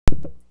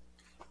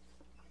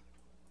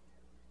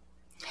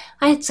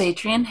it's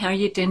Adrienne. How are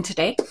you doing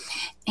today?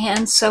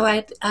 And so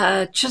I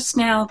just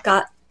now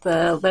got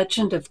the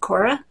Legend of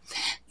Korra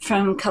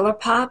from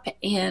Colourpop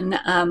in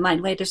my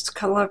latest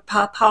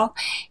Colourpop haul,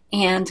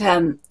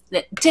 and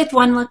did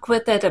one look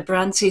with it, a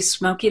bronzy,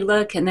 smoky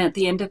look, and at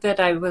the end of it,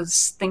 I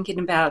was thinking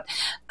about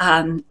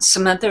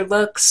some other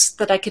looks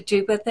that I could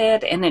do with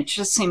it, and it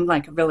just seemed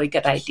like a really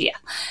good idea.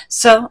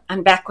 So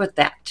I'm back with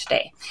that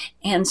today.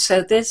 And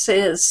so this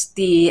is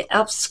the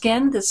e.l.f.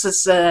 Skin. This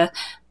is a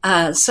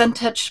Sun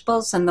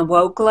Touchables and the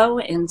Woe Glow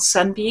in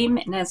Sunbeam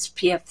in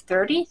SPF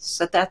 30.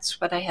 So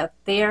that's what I have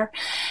there.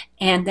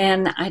 And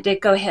then I did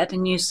go ahead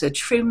and use the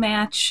True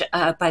Match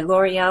by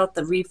L'Oreal,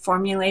 the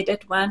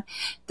reformulated one.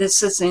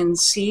 This is in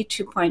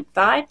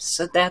C2.5,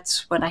 so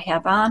that's what I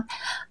have on.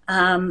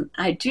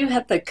 I do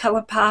have the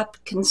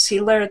Colourpop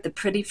concealer, the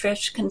Pretty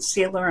Fresh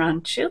concealer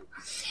on too.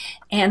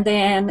 And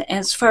then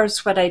as far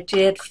as what I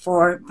did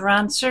for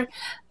bronzer,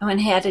 I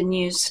went ahead and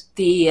used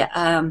the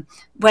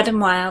Wet n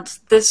Wild,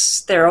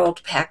 their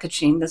old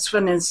packaging. This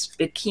one is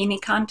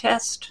Bikini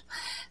Contest.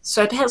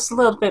 So it has a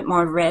little bit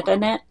more red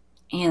in it.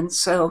 And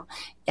so,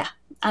 yeah,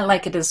 I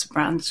like it as a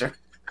bronzer.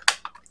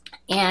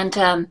 And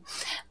I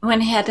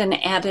went ahead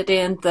and added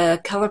in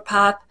the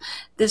Colourpop.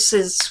 This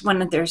is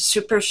one of their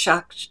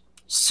Supershock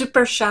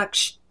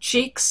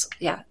Cheeks.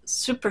 Yeah,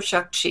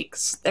 Supershock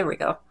Cheeks. There we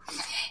go.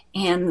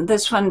 And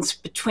this one's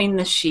between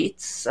the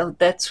sheets, so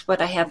that's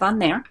what I have on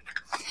there.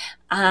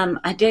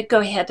 I did go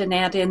ahead and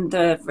add in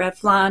the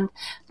Revlon,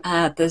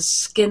 the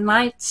Skin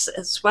Lights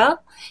as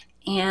well.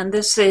 And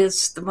this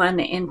is the one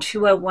in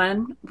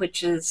 201,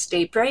 which is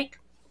Daybreak.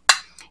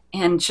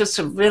 And just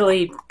a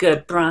really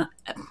good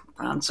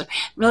bronzer,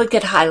 really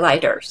good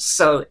highlighter.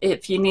 So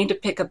if you need to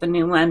pick up a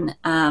new one,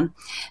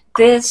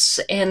 this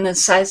and the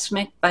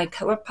Seismic by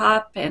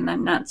Colourpop, and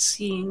I'm not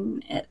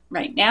seeing it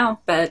right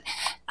now, but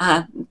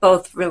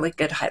both really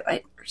good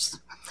highlighters.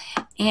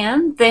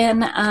 And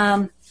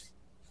then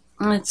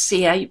let's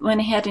see, I went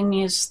ahead and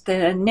used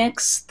the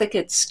NYX Thick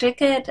It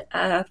Stick It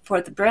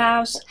for the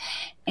brows,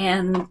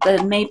 and the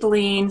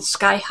Maybelline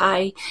Sky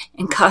High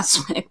in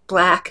Cosmic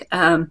Black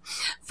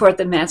for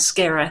the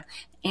mascara.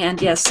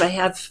 And yes, I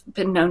have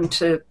been known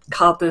to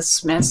call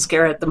this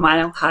mascara the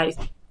Mile High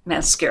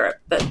mascara,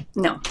 but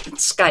no,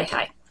 it's Sky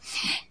High.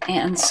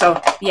 And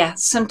so, yeah,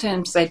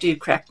 sometimes I do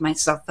crack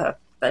myself up,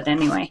 but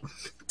anyway.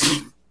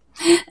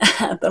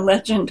 The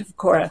Legend of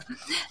Korra.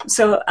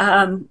 So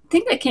I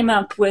think I came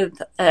up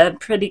with a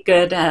pretty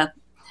good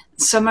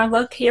summer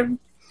look here.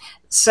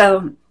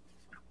 So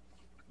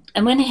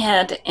I went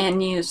ahead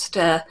and used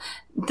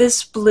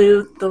this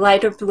blue, the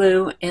lighter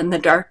blue, and the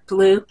dark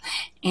blue.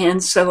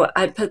 And so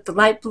I put the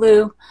light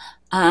blue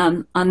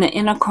on the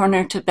inner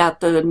corner to about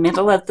the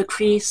middle of the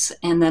crease,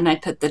 and then I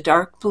put the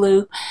dark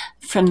blue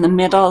from the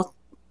middle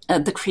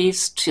of the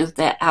crease to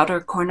the outer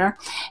corner.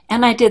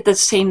 And I did the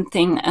same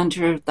thing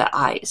under the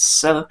eyes.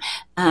 So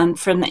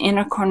from the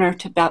inner corner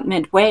to about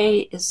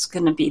midway is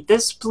going to be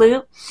this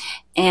blue,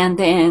 and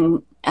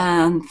then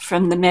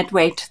from the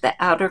midway to the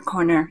outer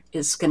corner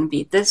is going to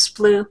be this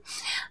blue.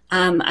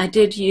 I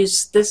did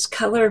use this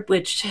color,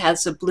 which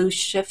has a blue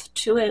shift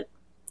to it.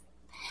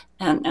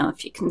 I don't know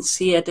if you can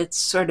see it. It's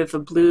sort of a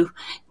blue.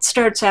 It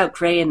starts out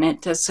gray and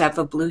it does have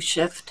a blue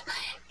shift.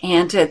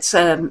 And it's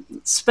a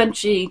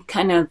spongy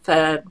kind of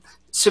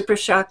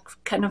Supershock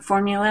kind of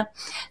formula.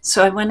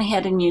 So I went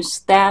ahead and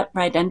used that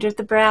right under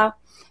the brow.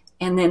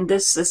 And then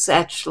this is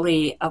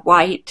actually a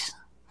white.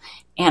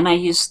 And I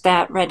used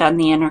that right on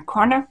the inner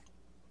corner.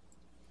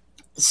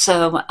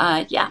 So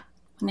yeah,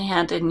 went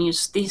ahead and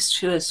used these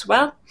two as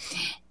well.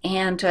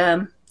 And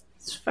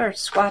as far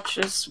as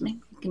swatches,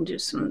 maybe we can do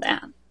some of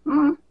that.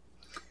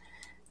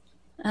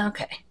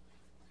 Okay.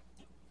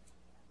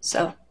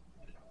 So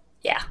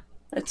yeah,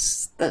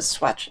 that's the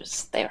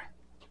swatches there.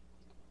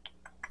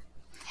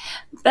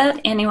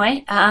 But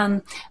anyway,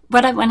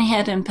 what I went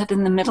ahead and put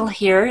in the middle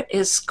here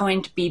is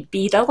going to be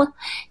Beetle.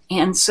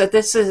 And so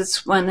this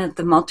is one of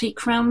the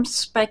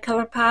Multichromes by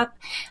Colourpop.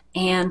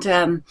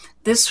 And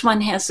this one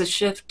has a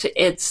shift.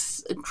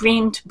 It's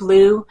green to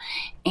blue.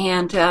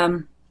 And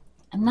I'm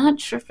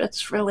not sure if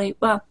it's really,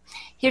 well,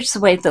 here's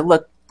the way the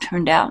look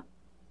turned out.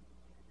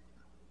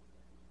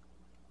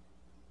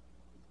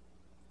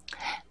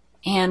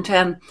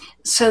 And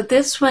so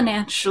this one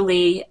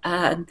actually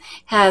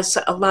has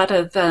a lot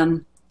of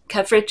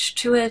coverage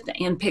to it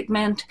and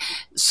pigment.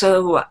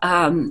 So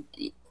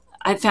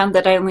I found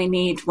that I only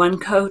need one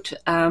coat.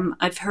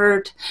 I've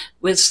heard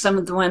with some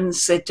of the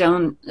ones that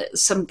don't,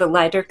 some of the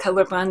lighter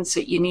color ones,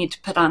 that you need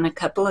to put on a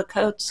couple of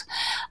coats.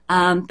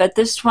 But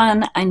this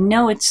one, I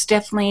know it's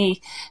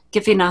definitely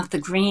giving off the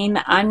green.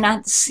 I'm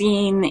not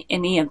seeing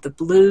any of the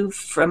blue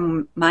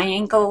from my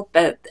angle,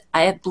 but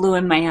I have blue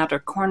in my outer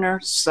corner,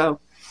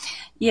 so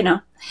you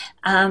know,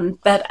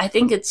 but I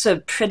think it's a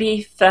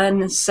pretty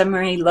fun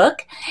summery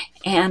look.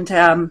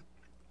 And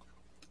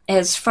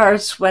as far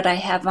as what I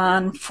have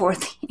on for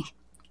the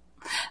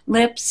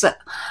lips,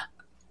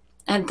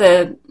 and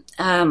the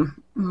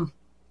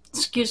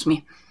excuse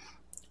me,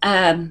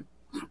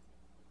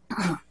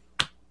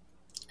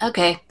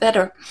 Okay,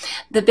 better.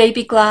 The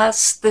baby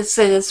gloss, this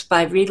is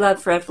by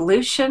Relove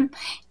Revolution,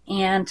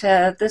 and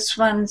this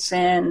one's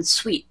in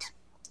Sweet.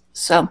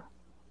 So,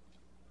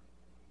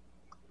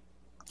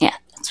 yeah,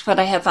 that's what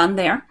I have on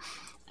there.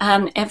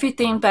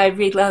 Everything by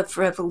Relove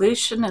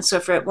Revolution is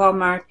over at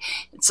Walmart.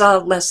 It's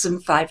all less than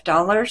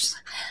 $5.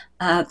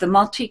 The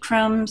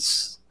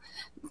Multichromes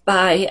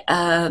by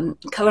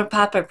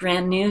Colourpop are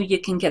brand new. You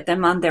can get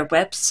them on their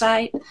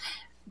website.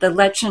 The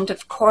Legend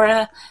of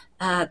Korra.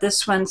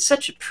 This one's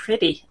such a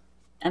pretty.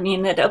 I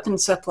mean, it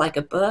opens up like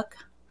a book.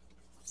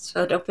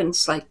 So it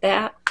opens like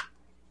that.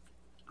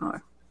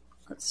 Or,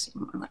 let's see,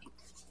 more like.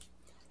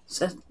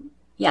 So,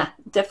 yeah,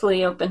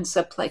 definitely opens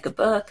up like a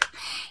book.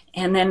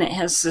 And then it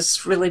has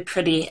this really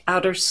pretty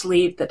outer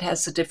sleeve that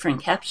has a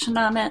different caption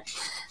on it.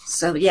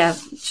 So, yeah,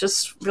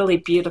 just really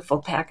beautiful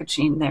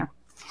packaging there.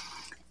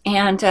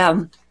 And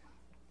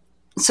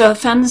so I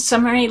found the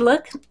summary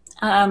look.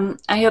 I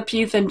hope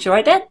you've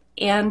enjoyed it,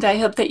 and I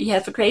hope that you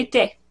have a great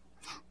day.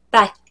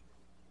 Bye.